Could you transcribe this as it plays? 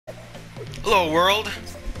Hello world,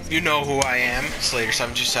 you know who I am,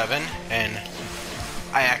 Slater727, and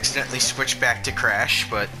I accidentally switched back to Crash,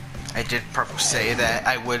 but I did say that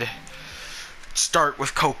I would start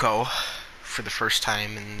with Coco for the first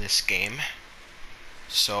time in this game.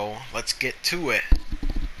 So, let's get to it.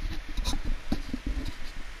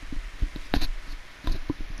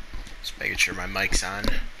 Just making sure my mic's on.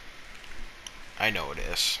 I know it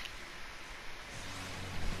is.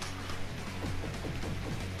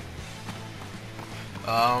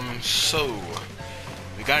 So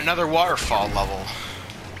we got another waterfall level.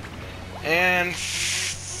 And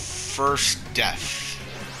first death.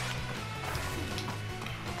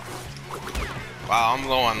 Wow, I'm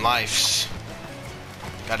low on lives.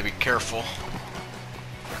 Gotta be careful.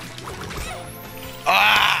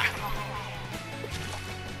 Ah!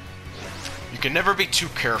 You can never be too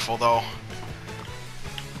careful, though.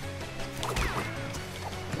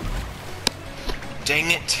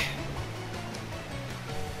 Dang it.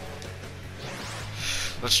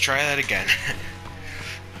 Let's try that again.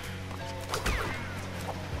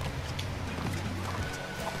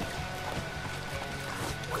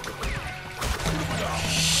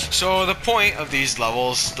 So the point of these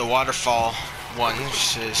levels, the waterfall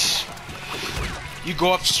ones, is you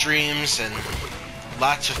go up streams and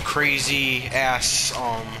lots of crazy ass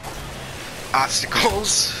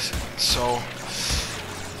obstacles. So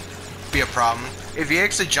be a problem. If you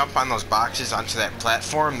actually jump on those boxes onto that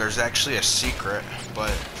platform, there's actually a secret,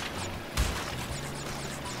 but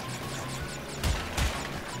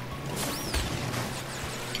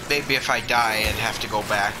maybe if I die and have to go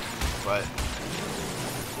back, but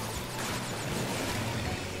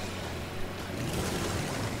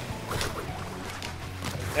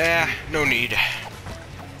no need.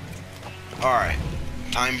 Alright,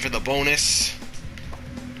 time for the bonus.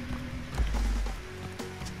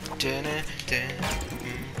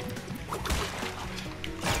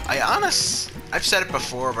 I've said it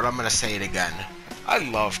before, but I'm gonna say it again. I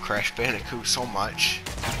love Crash Bandicoot so much.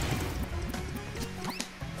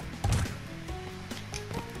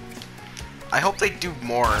 I hope they do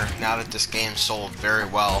more now that this game sold very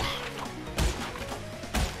well.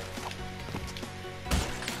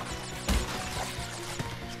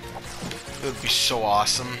 It would be so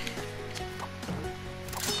awesome.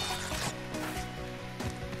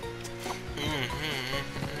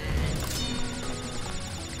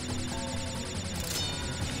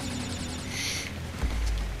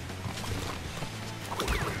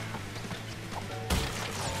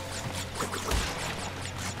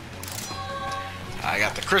 I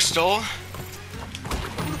got the crystal.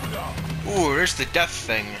 Ooh, there's the death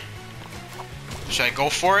thing. Should I go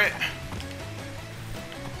for it?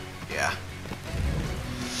 Yeah.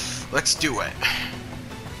 Let's do it.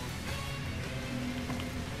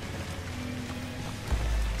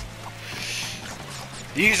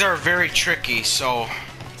 These are very tricky, so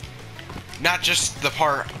not just the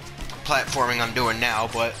part platforming I'm doing now,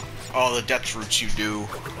 but all the death routes you do,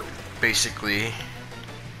 basically,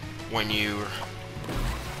 when you...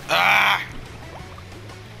 Ah!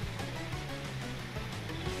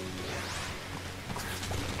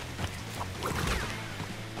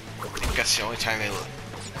 I think that's the only time they look.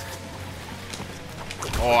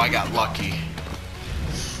 Oh, I got lucky.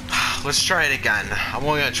 Let's try it again. I'm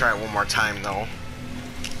only gonna try it one more time though,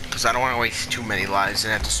 because I don't want to waste too many lives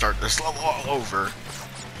and have to start this level all over.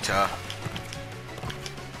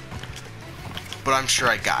 But I'm sure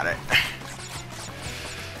I got it.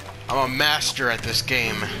 I'm a master at this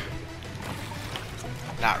game.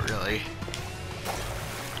 Not really.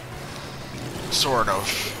 Sort of.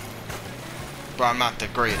 But I'm not the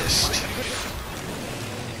greatest.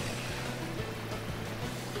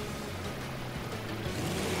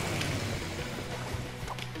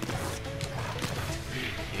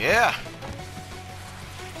 Yeah.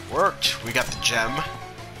 Worked. We got the gem,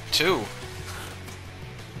 too.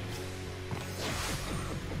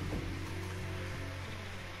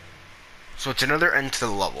 So it's another end to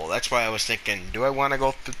the level. That's why I was thinking, do I want to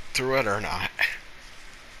go through it or not?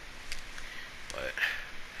 But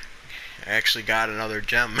I actually got another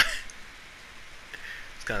gem.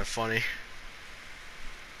 It's kind of funny.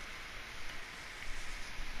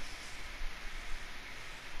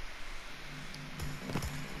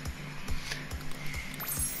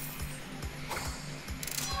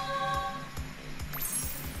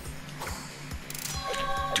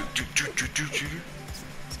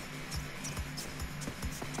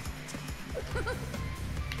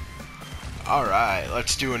 Alright,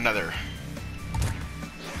 let's do another.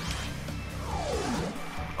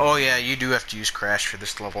 Oh yeah, you do have to use Crash for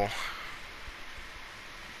this level.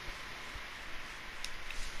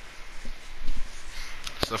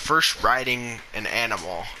 the first riding an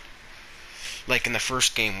animal. Like in the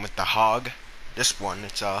first game with the hog. This one,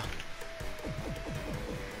 it's a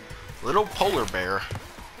little polar bear.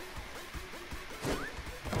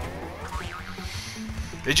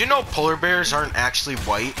 Did you know polar bears aren't actually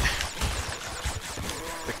white?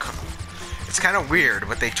 It's kind of weird,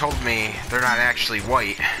 but they told me they're not actually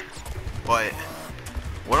white. But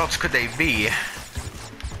what else could they be?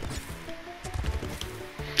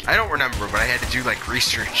 I don't remember, but I had to do like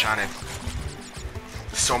research on it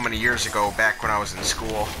so many years ago, back when I was in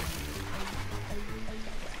school.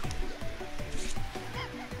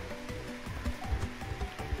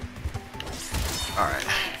 Alright.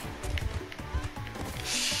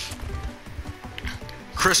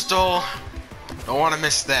 Crystal. Don't want to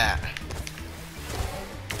miss that.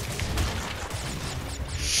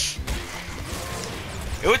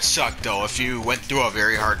 It would suck though if you went through a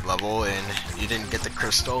very hard level and you didn't get the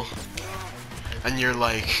crystal. And you're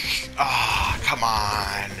like, ah, oh, come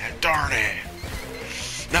on, darn it.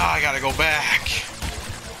 Now I gotta go back.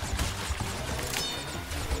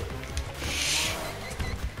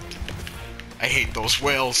 I hate those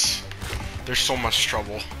whales. They're so much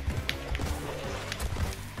trouble.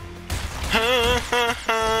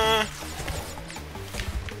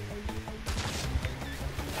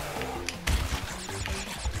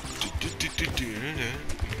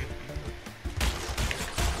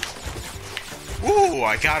 Ooh,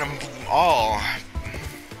 I got them all.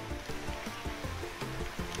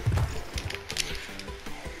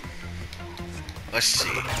 Let's see.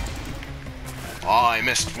 Oh, I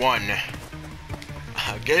missed one.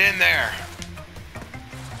 Get in there.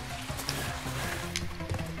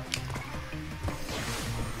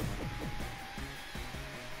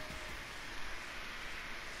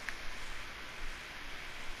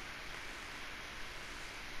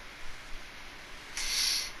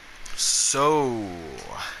 So,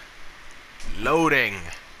 loading.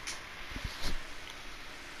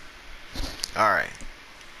 Alright.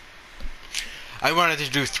 I wanted to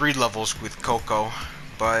do 3 levels with Coco,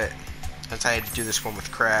 but since I had to do this one with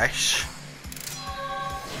Crash,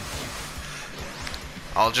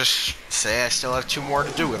 I'll just say I still have 2 more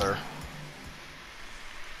to do with her.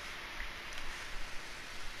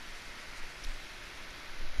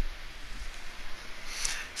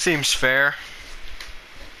 Seems fair.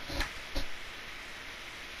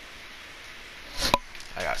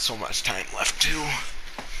 I got so much time left too.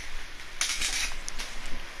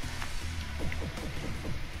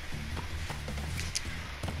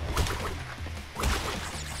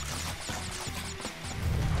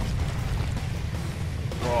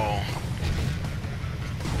 Whoa.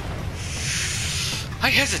 I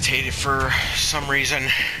hesitated for some reason.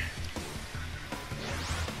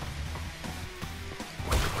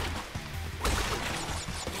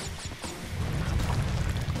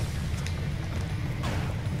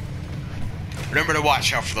 Remember to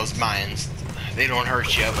watch out for those mines. They don't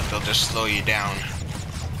hurt you, but they'll just slow you down.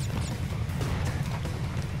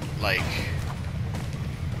 Like...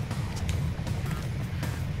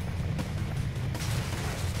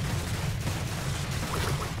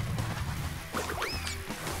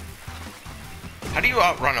 how do you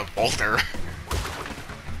outrun a boulder?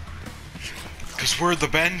 Because we're the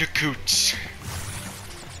Bandicoots.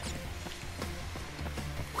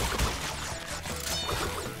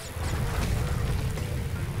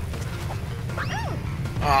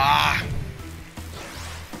 Ah!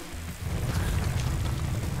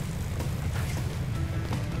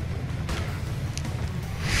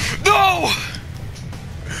 No!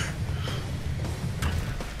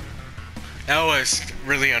 That was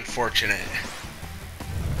really unfortunate.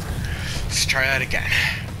 Let's try that again.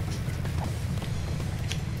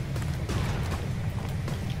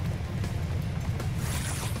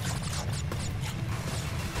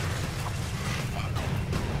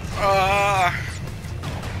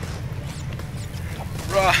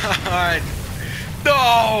 Run!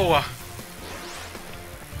 No!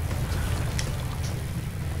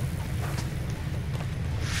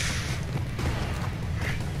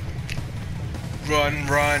 Run,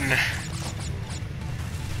 run.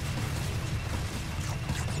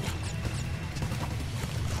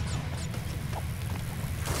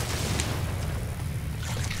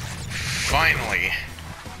 Finally.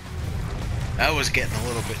 That was getting a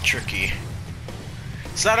little bit tricky.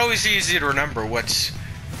 It's not always easy to remember what's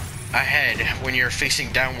ahead when you're facing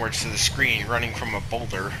downwards to the screen running from a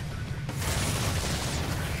boulder.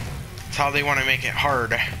 It's how they want to make it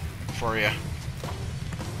hard for you.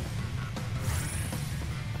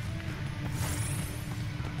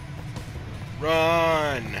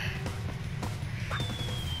 Run!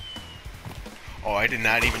 Oh, I did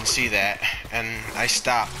not even see that. and I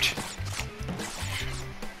stopped.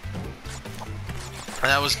 And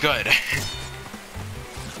that was good.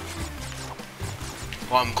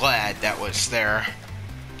 Well, I'm glad that was there.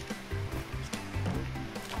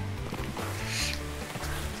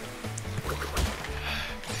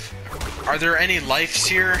 Are there any lives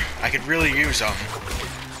here? I could really use them.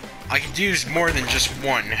 I could use more than just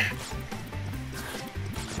one.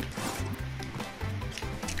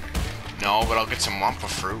 No, but I'll get some Wampa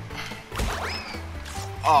fruit.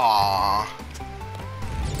 Aww.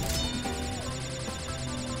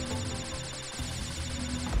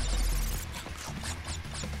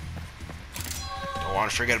 Don't want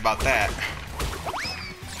to forget about that.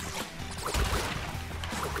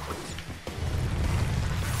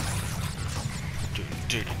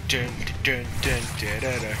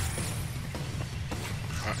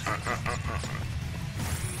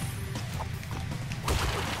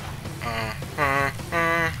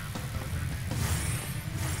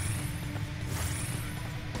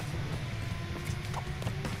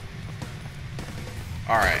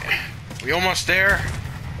 Alright. We almost there?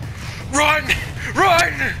 Run!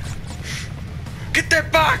 Run! Get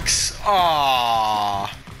that box! Aww.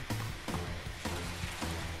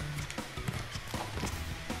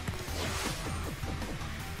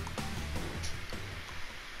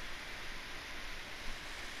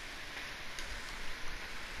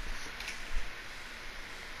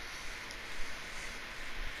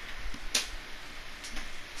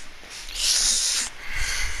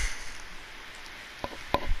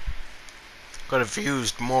 Could have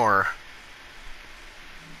used more.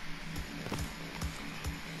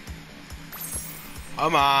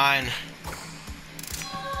 Come on.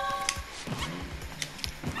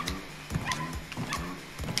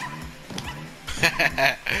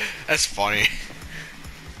 That's funny.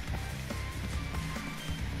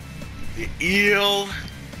 The eel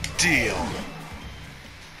deal.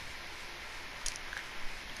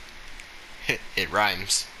 It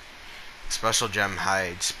rhymes. Special gem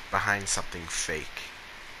hides behind something fake.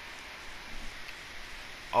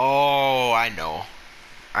 Oh, I know.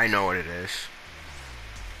 I know what it is.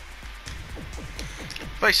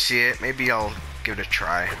 If I see it, maybe I'll give it a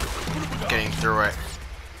try. Getting through it.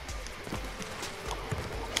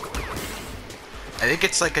 I think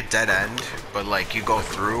it's like a dead end, but like you go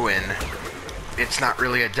through and it's not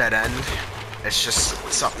really a dead end. It's just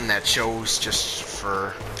something that shows just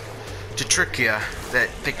for to trick you, that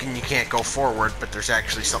thinking you can't go forward, but there's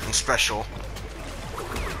actually something special.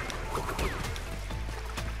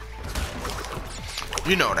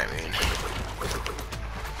 You know what I mean.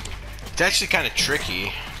 It's actually kind of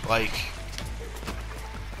tricky, like...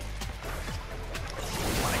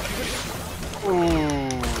 Ooh.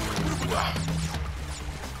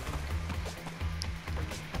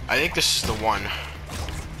 I think this is the one.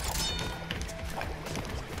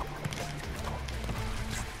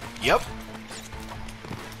 Yep.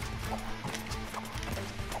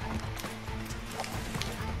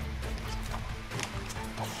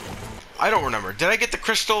 I don't remember. Did I get the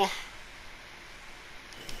crystal?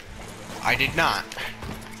 I did not.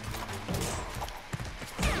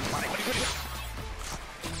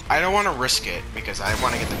 I don't want to risk it because I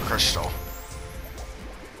want to get the crystal.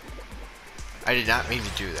 I did not mean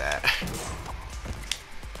to do that.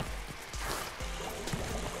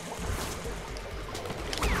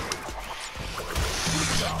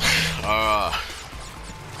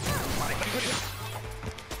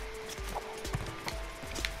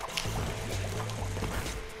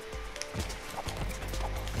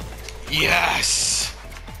 Yes!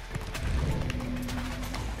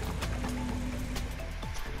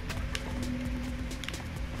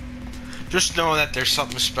 Just know that there's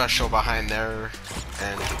something special behind there,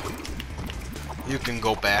 and you can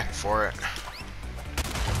go back for it.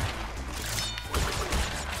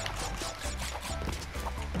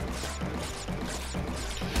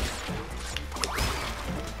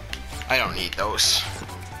 I don't need those.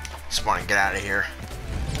 Just want to get out of here.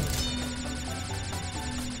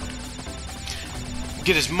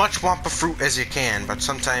 Get as much Wampa fruit as you can, but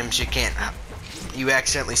sometimes you can't. You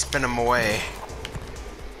accidentally spin them away.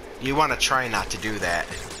 You want to try not to do that.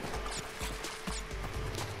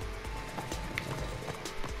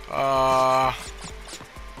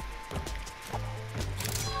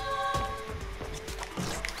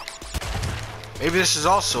 Maybe this is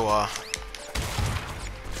also a...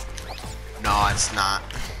 No, it's not.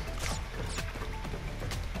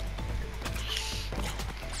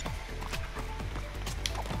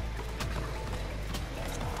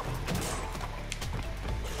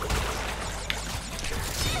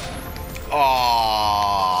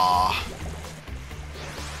 Aww.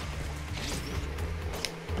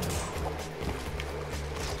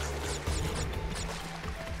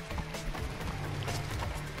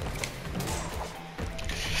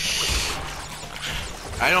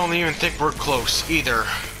 I don't even think we're close either.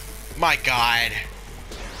 My god.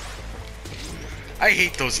 I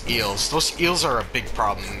hate those eels. Those eels are a big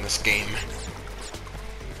problem in this game.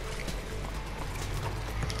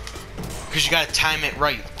 Because you gotta time it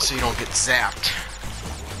right so you don't get zapped.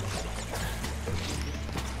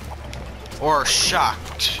 Or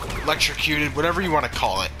shocked, electrocuted, whatever you want to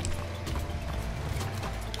call it.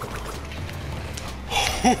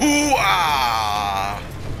 Hoo-ah!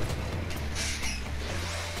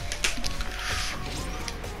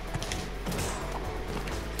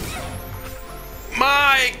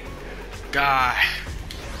 My God.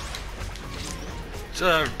 It's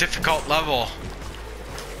a difficult level.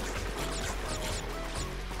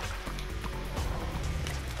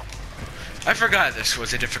 I forgot this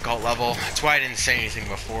was a difficult level. That's why I didn't say anything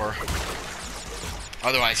before.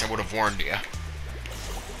 Otherwise, I would have warned you.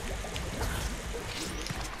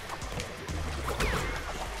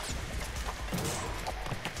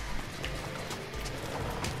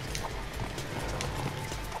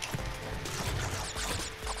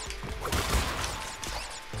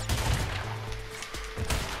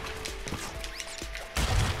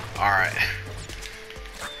 Alright.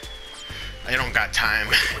 I don't got time.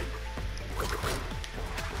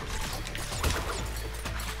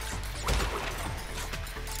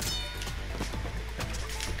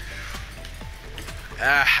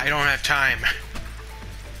 I don't have time.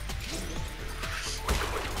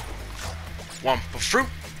 Wumpa fruit.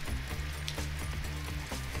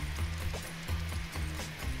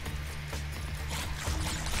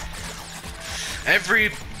 Every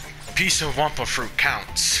piece of Wumpa fruit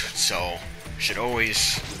counts, so should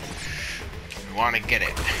always want to get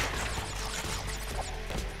it.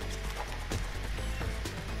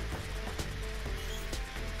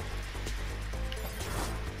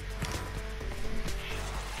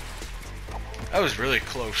 That was really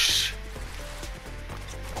close.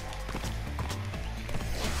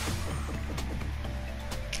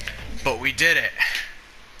 But we did it.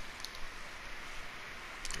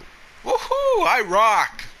 Woohoo! I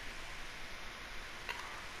rock!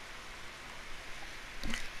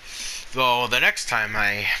 Though the next time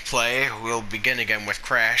I play, we'll begin again with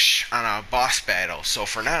Crash on a boss battle. So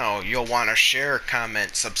for now, you'll want to share,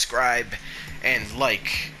 comment, subscribe, and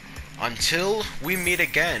like. Until we meet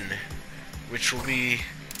again. Which will be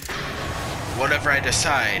whatever I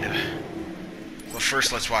decide. But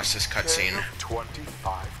first, let's watch this cutscene.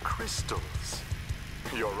 25 crystals.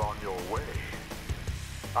 You're on your way.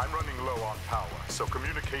 I'm running low on power, so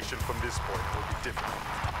communication from this point will be difficult.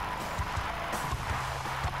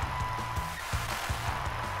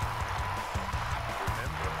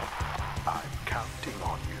 Remember, I'm counting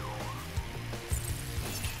on you.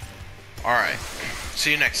 Alright.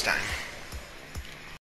 See you next time.